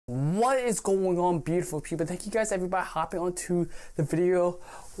What is going on, beautiful people? Thank you guys, everybody, hopping onto the video.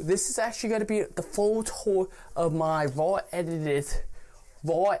 This is actually going to be the full tour of my raw edited.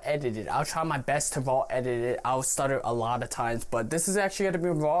 I'll try my best to raw edit it. I'll stutter a lot of times, but this is actually going to be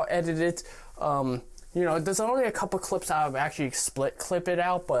raw edited. You know, there's only a couple clips I've actually split clip it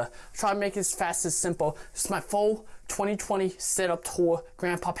out, but try to make it as fast as simple. This is my full 2020 setup tour,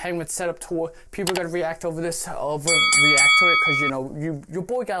 GrandPaPenguin setup tour. People are gonna react over this, react to it, cause you know, your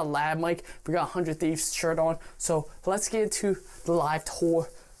boy got a lab mic. We got a 100 Thieves shirt on. So let's get into the live tour,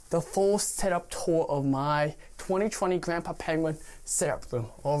 the full setup tour of my 2020 GrandPaPenguin setup room.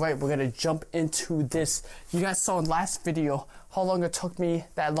 All right, we're gonna jump into this. You guys saw in last video how long it took me,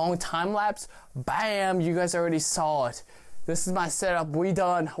 that long time lapse. Bam, you guys already saw it. This is my setup. We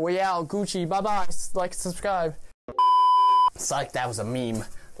done. We out. Gucci. Bye bye. Like, subscribe. It's like that was a meme.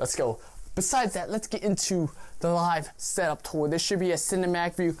 Let's go. Besides that, let's get into the live setup tour. This should be a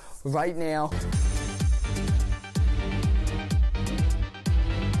cinematic view right now.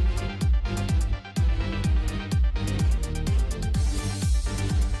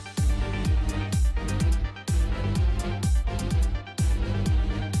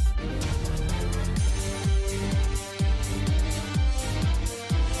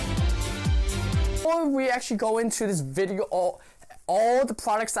 Before we actually go into this video, all the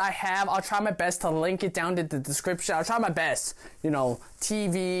products I have, I'll try my best to link it down in the description. I'll try my best. You know,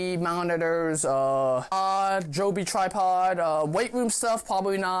 TV, monitors, Joby tripod, weight room stuff,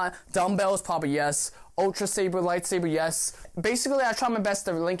 probably not. Dumbbells, probably yes. Ultra Saber, lightsaber, yes. Basically, I try my best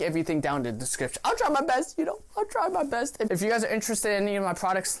to link everything down in the description. I'll try my best, you know, I'll try my best. If you guys are interested in any of my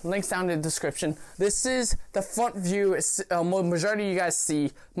products, links down in the description. This is the front view. Majority of you guys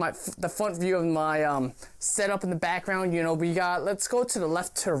see the front view of my setup in the background. You know, we got, let's go to the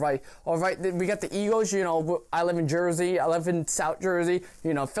left to the right. All right, we got the Eagles. You know, I live in Jersey. I live in South Jersey.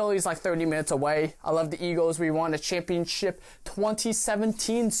 You know, Philly's like 30 minutes away. I love the Eagles. We won a championship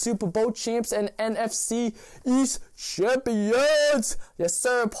 2017 Super Bowl champs and NFC East champions. Yes,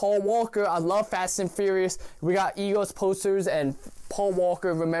 sir. Paul Walker. I love Fast and Furious. We got Eagles posters and Paul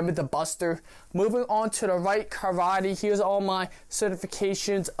Walker, remember the Buster. Moving on to the right, karate. Here's all my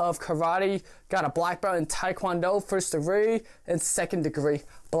certifications of karate. Got a black belt in Taekwondo, first degree and second degree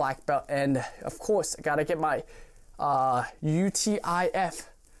black belt. And of course, I gotta get my UTIF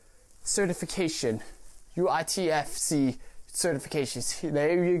certification, UITFC certifications.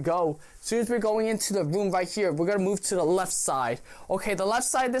 There you go. As soon as we're going into the room right here, we're gonna move to the left side. Okay, the left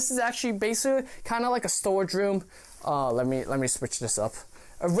side, this is actually basically kind of like a storage room. Let me switch this up.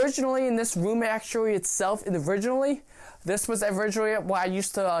 Originally in this room, actually itself, this was originally where I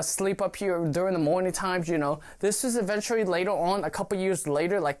used to sleep up here during the morning times, you know. This was eventually later on, a couple years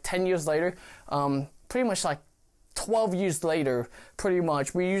later, like 10 years later, pretty much like 12 years later, pretty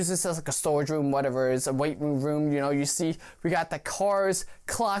much. We use this as like a storage room, whatever. It's a weight room, you know. You see, we got the cars,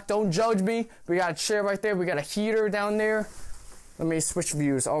 clock, don't judge me. We got a chair right there. We got a heater down there. Let me switch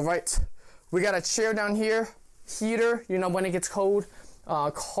views. All right. We got a chair down here, heater, you know, when it gets cold.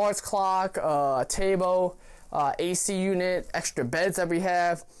 Cars, clock, table, AC unit, extra beds that we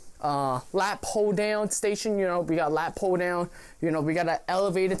have. Lap pull down station, you know, we got lap pull down. You know, we got an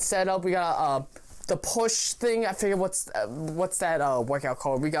elevated setup. We got the push thing. I figure what's that workout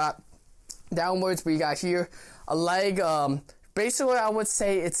called. We got downwards. We got here a leg. Basically, I would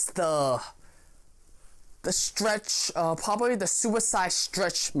say it's the stretch, probably the suicide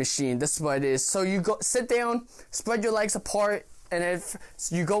stretch machine. This is what it is. So you go sit down, spread your legs apart, and if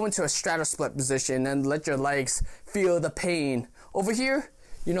you go into a straddle split position and let your legs feel the pain. Over here,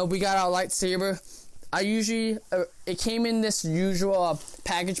 you know, we got our lightsaber. I usually, it came in this usual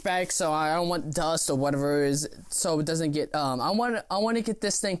package bag, so I don't want dust or whatever it is, so it doesn't get, I want to get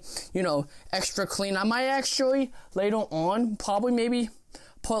this thing, you know, extra clean. I might actually, later on, probably maybe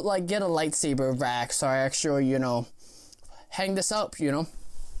get a lightsaber rack, so I actually, you know, hang this up, you know.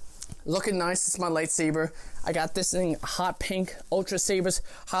 Looking nice. This is my lightsaber. I got this thing, hot pink, Ultra Sabers.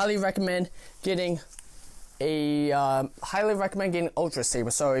 Highly recommend getting Ultra Saber.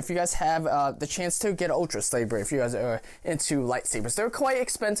 So if you guys have the chance to get Ultra Saber, if you guys are into lightsabers, they're quite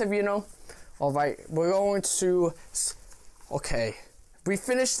expensive, you know. All right, we're going to, okay, we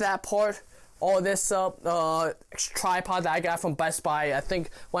finished that part. All this up, tripod that I got from Best Buy. I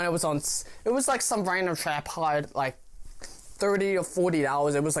think when it was on, it was like some random tripod, like $30 or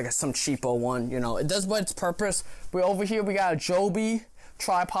 $40. It was like some cheapo one, you know. It does what its purpose. We're over here. We got a Joby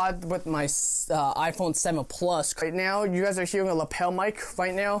tripod with my iPhone 7 Plus. Right now, you guys are hearing a lapel mic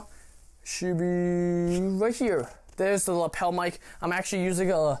right now. Should be right here. There's the lapel mic. I'm actually using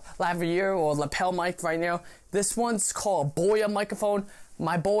a lavalier or lapel mic right now. This one's called a Boya microphone.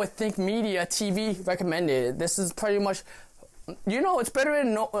 my boy Think Media TV recommended it. This is pretty much, you know, it's better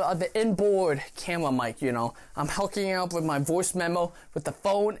than the inboard camera mic, you know. I'm hooking up with my voice memo with the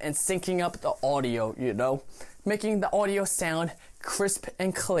phone and syncing up the audio, you know, making the audio sound crisp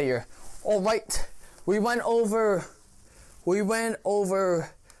and clear. All right, we went over this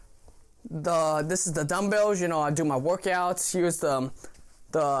is the dumbbells, you know, I do my workouts. Here's the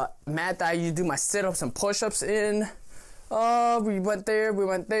mat that I do my sit-ups and push-ups in. We went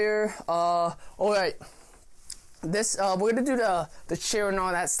there. All right. This we're gonna do the chair and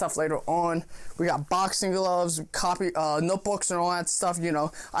all that stuff later on. We got boxing gloves, notebooks and all that stuff. You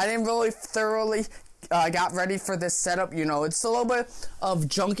know, I didn't really thoroughly got ready for this setup. You know, it's a little bit of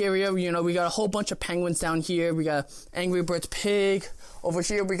junk area. You know, we got a whole bunch of penguins down here. We got Angry Birds pig over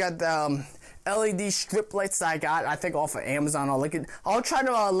here. We got the LED strip lights that I got, I think, off of Amazon. I'll try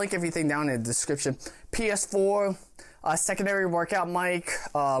to link everything down in the description. PS4, secondary workout mic,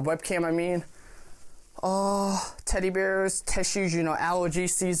 webcam. I mean. Teddy bears, tissues, you know, allergy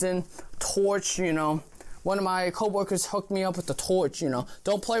season, torch, you know. One of my coworkers hooked me up with the torch, you know.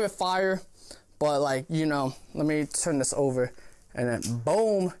 Don't play with fire, but like, you know, let me turn this over. And then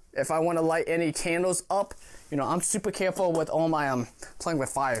boom, if I want to light any candles up, you know, I'm super careful with all my playing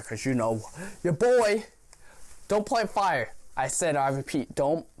with fire, because you know, your boy, don't play with fire. I repeat,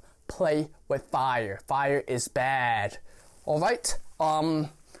 don't play with fire. Fire is bad. All right.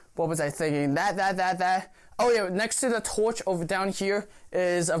 What was I thinking? That. Oh yeah, next to the torch over down here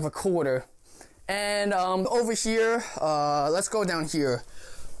is a recorder. And over here, let's go down here.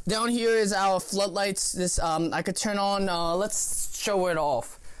 Down here is our floodlights. This I could turn on. Let's show it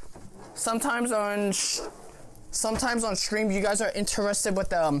off. Sometimes on stream, you guys are interested with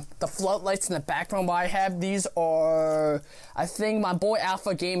the floodlights in the background. What I have, these are, I think my boy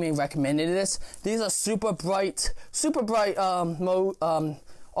Alpha Gaming recommended this. These are super bright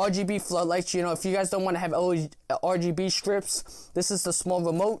RGB floodlights. You know, if you guys don't want to have RGB strips, this is the small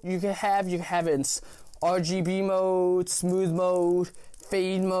remote you can have. You can have it in RGB mode, smooth mode,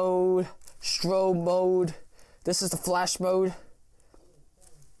 fade mode, strobe mode. This is the flash mode.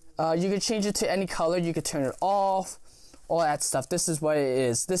 You can change it to any color. You can turn it off, all that stuff. This is what it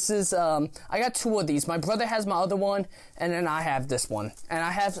is. This is, I got two of these. My brother has my other one, and then I have this one. And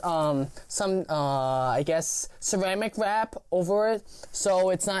I have some, I guess, ceramic wrap over it, so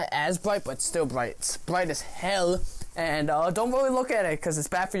it's not as bright, but still bright. It's bright as hell, and don't really look at it, because it's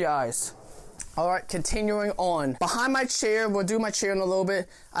bad for your eyes. Alright, continuing on. Behind my chair, we'll do my chair in a little bit.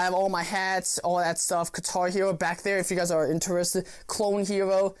 I have all my hats, all that stuff. Guitar Hero back there if you guys are interested. Clone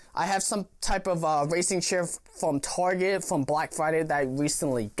Hero. I have some type of racing chair from Target from Black Friday that I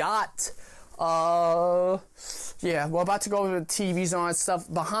recently got. Yeah, we're about to go over the TVs and all that stuff.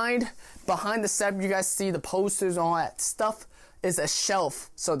 Behind the set, you guys see the posters and all that stuff is a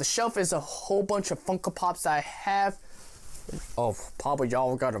shelf. So the shelf is a whole bunch of Funko Pops that I have. Oh, probably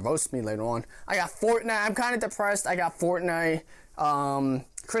y'all gotta roast me later on. I got Fortnite. I'm kind of depressed. I got Fortnite,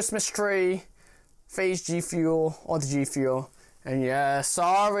 Christmas tree, Phase G Fuel, or the G Fuel. And yeah,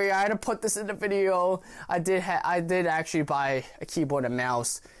 sorry, I had to put this in the video. I did actually buy a keyboard and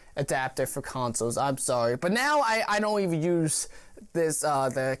mouse adapter for consoles. I'm sorry, but now I don't even use this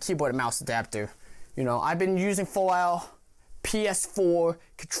the keyboard and mouse adapter. You know, I've been using Fallout PS4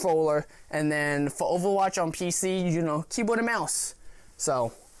 controller, and then for Overwatch on PC, you know, keyboard and mouse.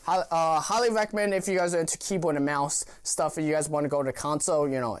 So highly recommend if you guys are into keyboard and mouse stuff and you guys want to go to console.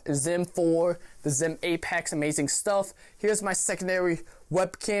 You know, Zim 4, the Zim Apex, amazing stuff. Here's my secondary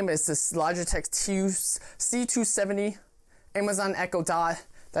webcam. It's this Logitech C270 Amazon Echo Dot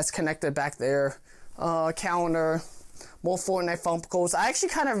that's connected back there. Calendar, more Fortnite Funkos. I actually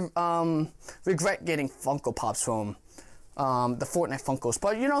kind of regret getting Funko Pops from the Fortnite Funkos,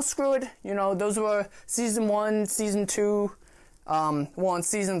 but you know, screw it. You know, those were season 1, season 2,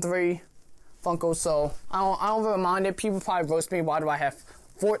 season 3 Funkos. So I don't really mind it. People probably roast me. Why do I have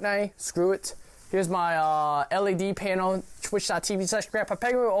Fortnite? Screw it. Here's my LED panel.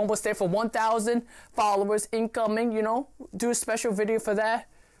 Twitch.tv/GrandPaPenguin. Almost there for 1,000 followers incoming. You know, do a special video for that.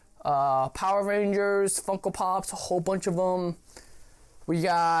 Power Rangers, Funko Pops, a whole bunch of them. We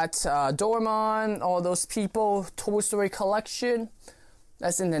got Doraemon, all those people, Toy Story collection.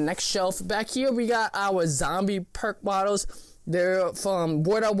 That's in the next shelf. Back here, we got our zombie perk bottles. They're from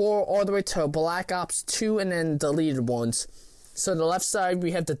World at War all the way to Black Ops 2 and then deleted ones. So the left side,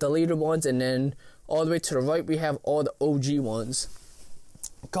 we have the deleted ones, and then all the way to the right, we have all the OG ones.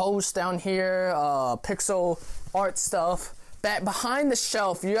 Ghost down here, pixel art stuff. Back behind the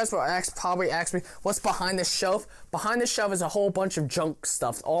shelf, you guys will probably ask me, what's behind the shelf? Behind the shelf is a whole bunch of junk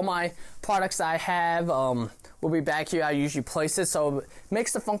stuff. All my products I have, will be back here. I usually place it, so it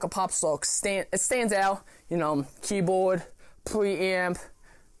makes the Funko Pops look it stands out. You know, keyboard, preamp,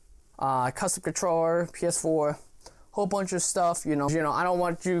 custom controller, PS4, whole bunch of stuff. You know, I don't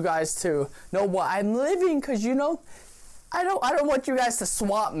want you guys to know what I'm living, because you know, I don't want you guys to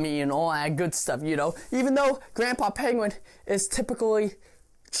swap me and all that good stuff. You know, even though GrandPaPenguin is typically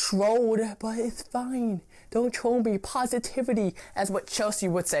trolled, but it's fine. Don't troll me. Positivity, as what Chelsea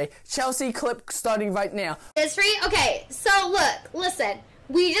would say. Chelsea, clip starting right now. History? Okay, so look, listen.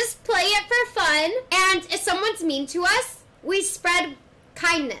 We just play it for fun, and if someone's mean to us, we spread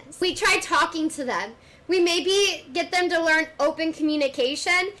kindness. We try talking to them. We maybe get them to learn open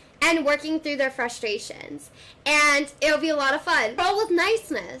communication and working through their frustrations. And it'll be a lot of fun. Troll with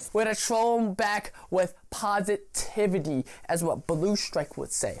niceness. We're gonna troll them back with positivity, as what Blue Strike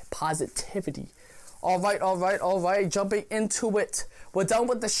would say. Positivity. Alright, jumping into it. We're done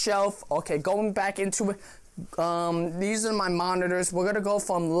with the shelf. Okay, going back into it. These are my monitors. We're gonna go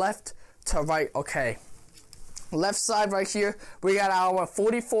from left to right. Okay. Left side right here, we got our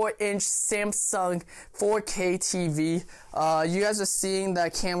 44-inch Samsung 4K TV. You guys are seeing the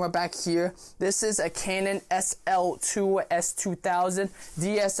camera back here. This is a Canon SL2 S2000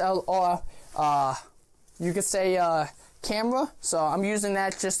 DSLR, you could say, camera. So I'm using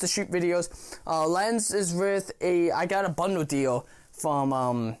that just to shoot videos. Lens is with I got a bundle deal from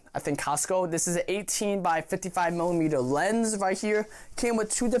I think Costco. This is an 18 by 55 millimeter lens right here. Came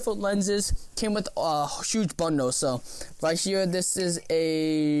with 2 different lenses. Came with a huge bundle. So right here, this is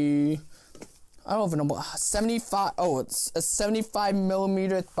I don't even know, 75. Oh, it's a 75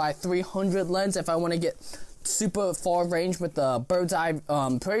 millimeter by 300 lens. If I want to get super far range with the bird's eye,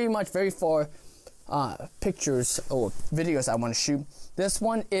 pretty much very far pictures or videos I want to shoot. This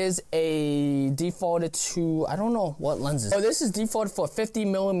one is a defaulted to, I don't know what lenses. Oh, this is defaulted for 50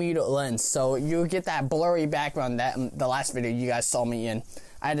 millimeter lens, so you get that blurry background that the last video you guys saw me in.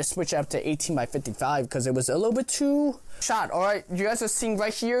 I had to switch up to 18 by 55 because it was a little bit too shot. All right, you guys are seeing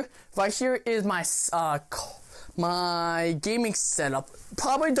right here. Right here is my my gaming setup.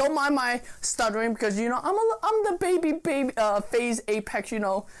 Probably don't mind my stuttering, because you know I'm the baby phase apex, you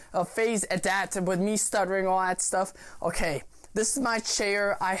know, phase adapted with me stuttering, all that stuff. Okay, this is my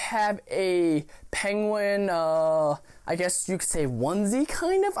chair. I have a penguin, I guess you could say onesie,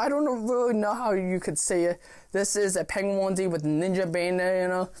 kind of. I don't really know how you could say it. This is a penguin onesie with ninja bandana, you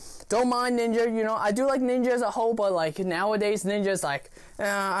know. Don't mind Ninja, you know. I do like Ninja as a whole, but like nowadays Ninja's like,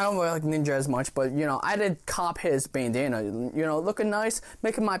 I don't really like Ninja as much, but you know, I did cop his bandana, you know, looking nice,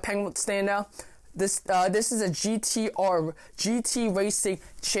 making my penguin stand out. This is a GT racing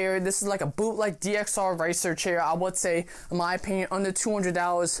chair. This is like a bootleg DXR racer chair. I would say, in my opinion, under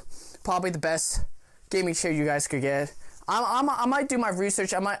 $200, probably the best gaming chair you guys could get. I might do my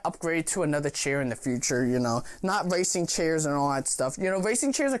research. I might upgrade to another chair in the future, you know. Not racing chairs and all that stuff. You know,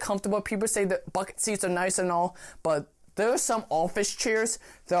 racing chairs are comfortable. People say that bucket seats are nice and all, but there are some office chairs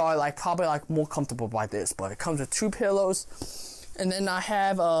that are like probably like more comfortable by this. But it comes with 2 pillows. And then I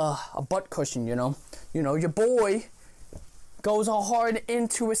have a butt cushion, you know. You know, your boy goes all hard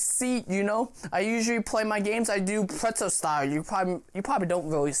into a seat, you know. I usually play my games. I do pretzel style. You probably don't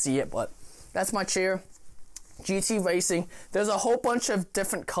really see it, but that's my chair. GT Racing. There's a whole bunch of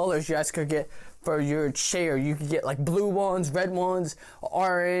different colors you guys could get for your chair. You could get like blue ones, red ones,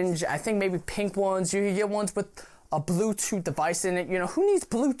 orange, I think maybe pink ones. You could get ones with a Bluetooth device in it. You know, who needs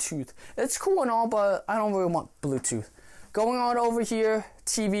Bluetooth? It's cool and all, but I don't really want Bluetooth. Going on over here,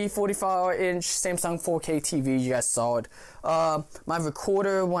 TV, 44-inch Samsung 4K TV, you guys saw it. My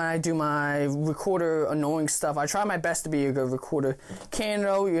recorder, when I do my recorder annoying stuff, I try my best to be a good recorder.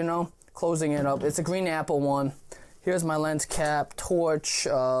 Candle, you know, closing it up. It's a green apple one. Here's my lens cap, torch,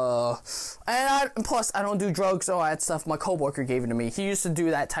 plus I don't do drugs or all that stuff. My coworker gave it to me. He used to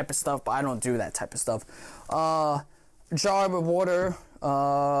do that type of stuff, but I don't do that type of stuff. Jar with water,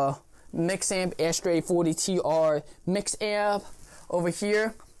 mix amp, Astray 40TR mix amp. Over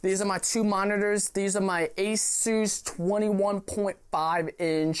here, these are my 2 monitors. These are my Asus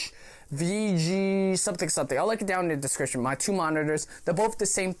 21.5-inch VG something. I'll link it down in the description. My 2 monitors. They're both the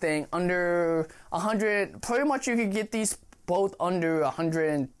same thing. Under 100. Pretty much you could get these both under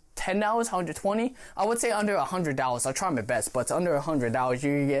 $110, $120. I would say under $100. I'll try my best, but it's under $100. You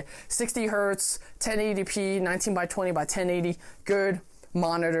can get 60 hertz, 1080p, 19 by 20 by 1080. Good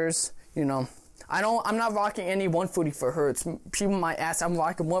monitors. You know, I'm not rocking any 144 hertz. People might ask, I'm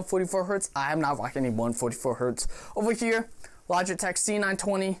rocking 144 hertz. I am not rocking any 144 hertz. Over here, Logitech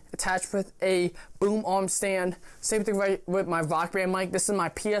C920 attached with a boom arm stand. Same thing right with my Rock Band mic. This is my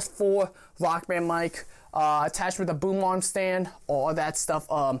PS4 Rock Band mic. attached with a boom arm stand, all that stuff.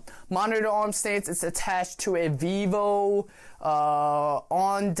 Monitor arm stands, it's attached to a Vivo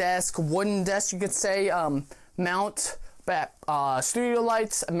on desk, wooden desk, you could say, mount. Studio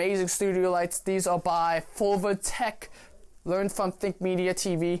lights, amazing studio lights. These are by Forward Tech. Learned from Think Media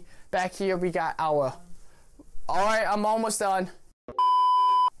TV. Back here we got our. All right, I'm almost done.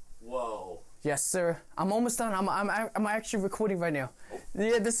 Whoa. Yes, sir. I'm almost done. I'm actually recording right now.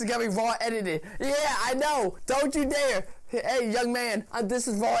 Yeah, this is gonna be raw edited. Yeah, I know. Don't you dare. Hey, young man, this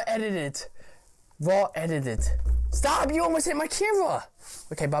is raw edited. Raw edited. Stop! You almost hit my camera.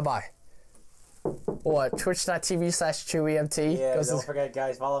 Okay, bye bye. What? Twitch.tv/ChewieMT. Yeah, don't forget,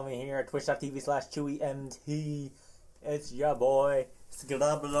 guys, follow me here at twitch.tv/ChewieMT. It's your boy,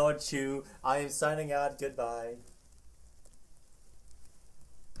 Lord Chew. I am signing out. Goodbye.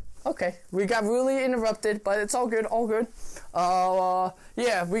 Okay, we got really interrupted, but it's all good, all good.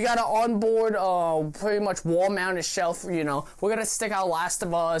 Yeah, we got an onboard, pretty much wall-mounted shelf, you know. We're gonna stick out Last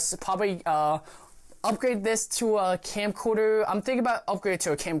of Us, probably, upgrade this to a camcorder. I'm thinking about upgrade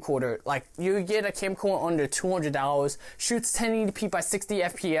to a camcorder. Like, you get a camcorder under $200, shoots 1080p by 60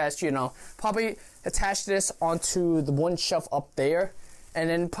 FPS, you know. Probably attach this onto the one shelf up there,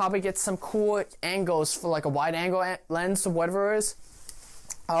 and then probably get some cool angles for like a wide angle lens or whatever it is.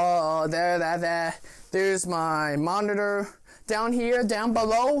 There's my monitor. Down here, down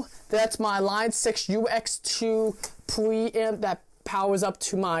below, that's my Line 6 UX2 preamp that powers up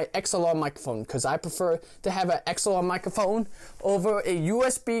to my XLR microphone, because I prefer to have an XLR microphone over a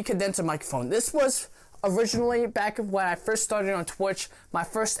USB condenser microphone. This was originally, back when I first started on Twitch, my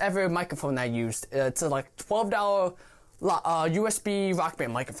first ever microphone I used. It's a like $12 USB Rock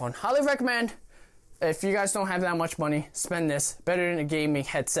Band microphone. Highly recommend. If you guys don't have that much money, spend this. Better than a gaming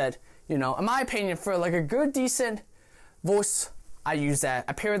headset. You know, in my opinion, for like a good, decent voice, I use that.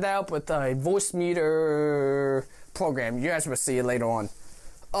 I pair that up with a voice meter program. You guys will see it later on.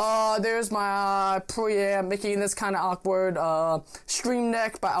 There's my preamp, making this kind of awkward. Stream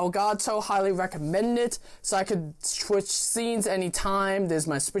Deck by Elgato, highly recommend it. So I could switch scenes anytime. There's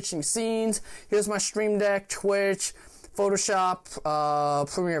my switching scenes. Here's my Stream Deck, Twitch, Photoshop,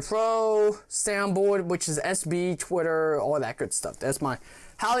 Premiere Pro, soundboard, which is SB, Twitter, all that good stuff. That's my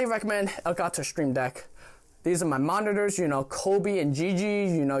highly recommend Elgato Stream Deck. These are my monitors, you know, Kobe and Gigi,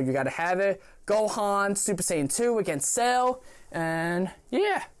 you know, you gotta have it. Gohan, Super Saiyan 2 against Cell, and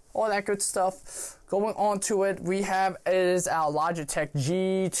yeah, all that good stuff. Going on to it, we have is our Logitech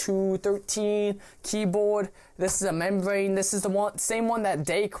G213 keyboard. This is a membrane. This is the same one that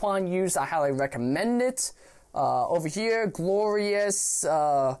Daquan used. I highly recommend it. Over here, glorious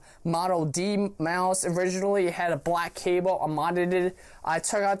Model D mouse. Originally, it had a black cable. I modded it. I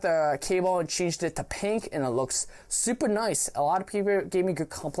took out the cable and changed it to pink, and it looks super nice. A lot of people gave me good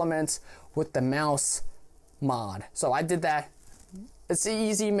compliments with the mouse mod, so I did that. It's an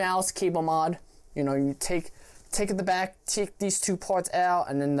easy mouse cable mod. You know, you take it the back, take these two parts out,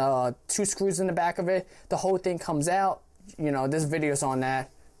 and then the two screws in the back of it. The whole thing comes out. You know, there's videos on that.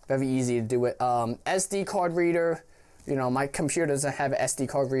 Very easy to do it. SD card reader. You know, my computer doesn't have an SD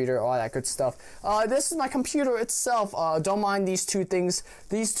card reader, all that good stuff. This is my computer itself. Don't mind these two things.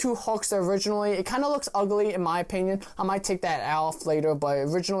 These two hooks originally, it kind of looks ugly in my opinion. I might take that off later, but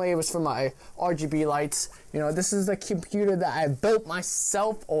originally it was for my RGB lights. You know, this is the computer that I built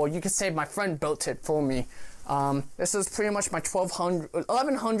myself, or you could say my friend built it for me. This is pretty much my $1,100 or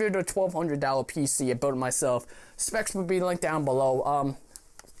 $1,200 PC. I built it myself. Specs will be linked down below.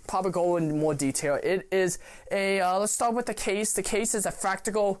 Probably go into more detail. It is a, let's start with the case. The case is a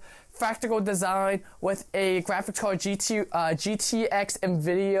fractal design with a graphics card GTX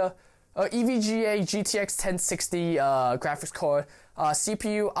NVIDIA EVGA GTX 1060 graphics card.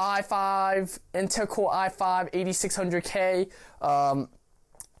 CPU i5, Intel Core i5 8600K.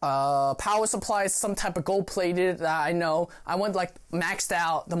 Power supply is some type of gold plated that I know. I went like maxed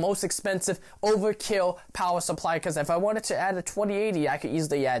out, the most expensive overkill power supply, because if I wanted to add a 2080, I could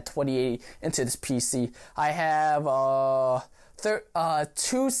easily add 2080 into this PC. I have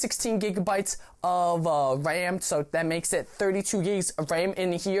 16 gigabytes of RAM, so that makes it 32 gigs of RAM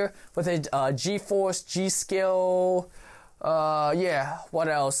in here with a GeForce G-Skill. Yeah, what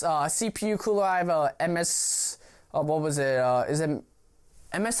else? CPU cooler, I have a MS, what was it? Is it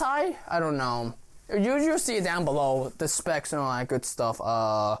MSI? I don't know. You'll see it down below, the specs and all that good stuff.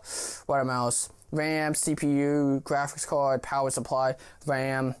 What else? RAM, CPU, graphics card, power supply,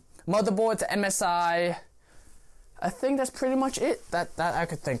 RAM, motherboard to MSI. I think that's pretty much it that I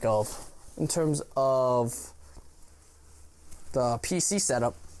could think of in terms of the PC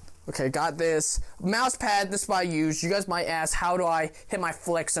setup. Okay, got this. Mouse pad, this is what I use. You guys might ask, how do I hit my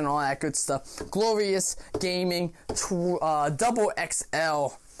flicks and all that good stuff? Glorious Gaming double XL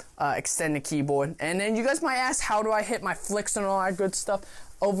extended keyboard. And then you guys might ask, how do I hit my flicks and all that good stuff?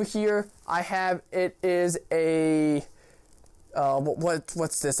 Over here, I have, it is a,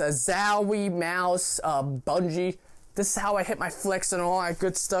 what's this? A Zowie mouse, bungee. This is how I hit my flicks and all that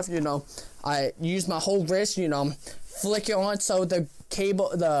good stuff, you know. I use my whole wrist, you know, flick it on so the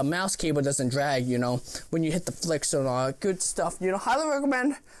mouse cable doesn't drag, you know, when you hit the flicks and all that good stuff. You know, highly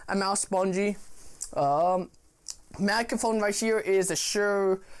recommend a mouse bungee. Microphone right here is a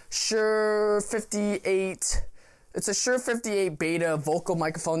Shure 58. It's a Shure 58 beta vocal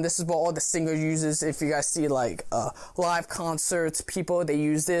microphone. This is what all the singers uses. If you guys see like live concerts, people, they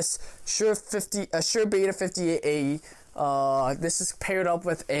use this Shure beta 58A. This is paired up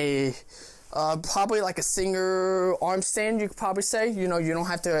with a probably like a singer arm stand, you could probably say. You know, you don't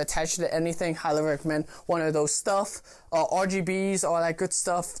have to attach it to anything. Highly recommend one of those stuff. RGBs, all that good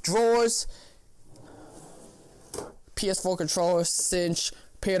stuff. Drawers, PS4 controller, cinch,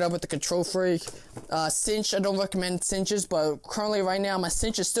 paired up with the Control Freak. Cinch, I don't recommend cinches, but currently right now my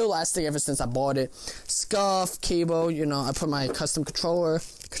cinch is still lasting ever since I bought it. Scuff, cable, you know, I put my custom controller.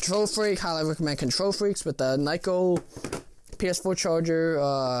 Control Freak, highly recommend Control Freaks with the Nyko PS4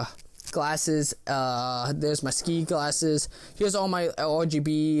 charger. Glasses, there's my ski glasses. Here's all my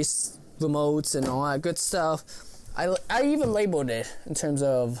RGBs, remotes, and all that good stuff. I even labeled it in terms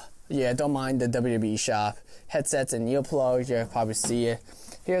of, yeah, don't mind the WWE shop. Headsets and earplugs, you can probably see it.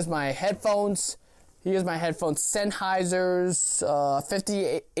 Here's my headphones. Sennheisers,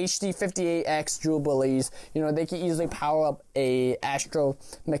 HD58X durabilities. You know, they can easily power up a Astro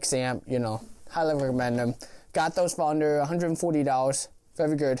mix amp, you know. Highly recommend them. Got those for under $140.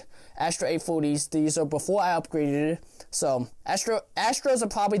 Very good. Astro 840s. These are before I upgraded it. So, Astros are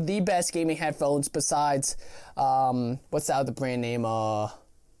probably the best gaming headphones besides, what's the other brand name? The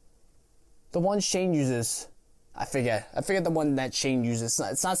one Shane uses. I forget the one that Shane uses.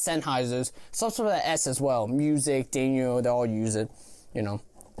 It's not Sennheisers. It's also the S as well. Music, Daniel, they all use it. You know,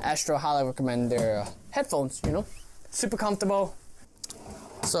 Astro, highly recommend their headphones, you know. Super comfortable.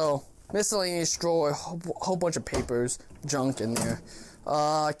 So, miscellaneous drawer, whole bunch of papers, junk in there.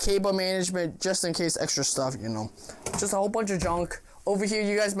 Cable management, just in case extra stuff, you know. Just a whole bunch of junk. Over here,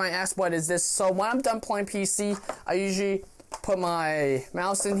 you guys might ask, what is this? So, when I'm done playing PC, I usually put my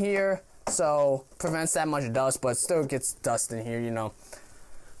mouse in here. So, prevents that much dust, but still gets dust in here, you know.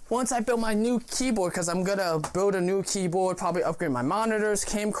 Once I build my new keyboard, because I'm going to build a new keyboard, probably upgrade my monitors,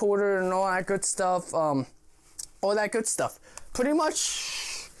 camcorder, and all that good stuff. Pretty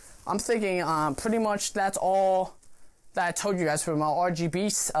much, I'm thinking, pretty much that's all that I told you guys for my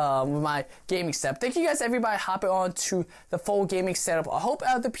RGBs, with my gaming setup. Thank you guys, everybody, hopping on to the full gaming setup. I hope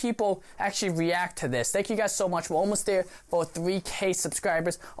other people actually react to this. Thank you guys so much. We're almost there for 3K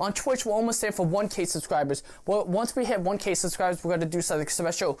subscribers. On Twitch, we're almost there for 1K subscribers. Well, once we hit 1K subscribers, we're going to do something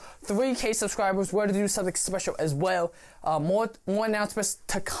special. 3K subscribers, we're going to do something special as well. More announcements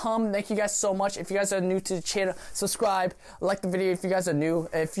to come. Thank you guys so much. If you guys are new to the channel, subscribe, like the video if you guys are new.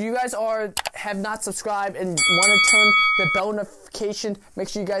 If you guys have not subscribed and want to turn the bell notification, make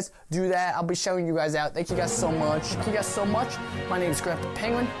sure you guys do that. I'll be showing you guys out. Thank you guys so much. Thank you guys so much. My name is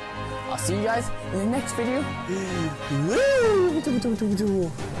GrandPaPenguin. I'll see you guys in the next video.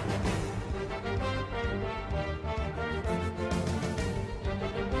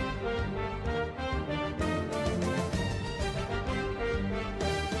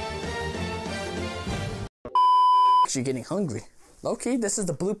 Actually getting hungry. Okay, this is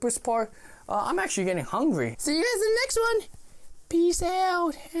the bloopers part. I'm actually getting hungry. See you guys in the next one. Peace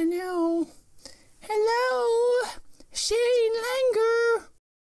out. Hello. Shane Langer.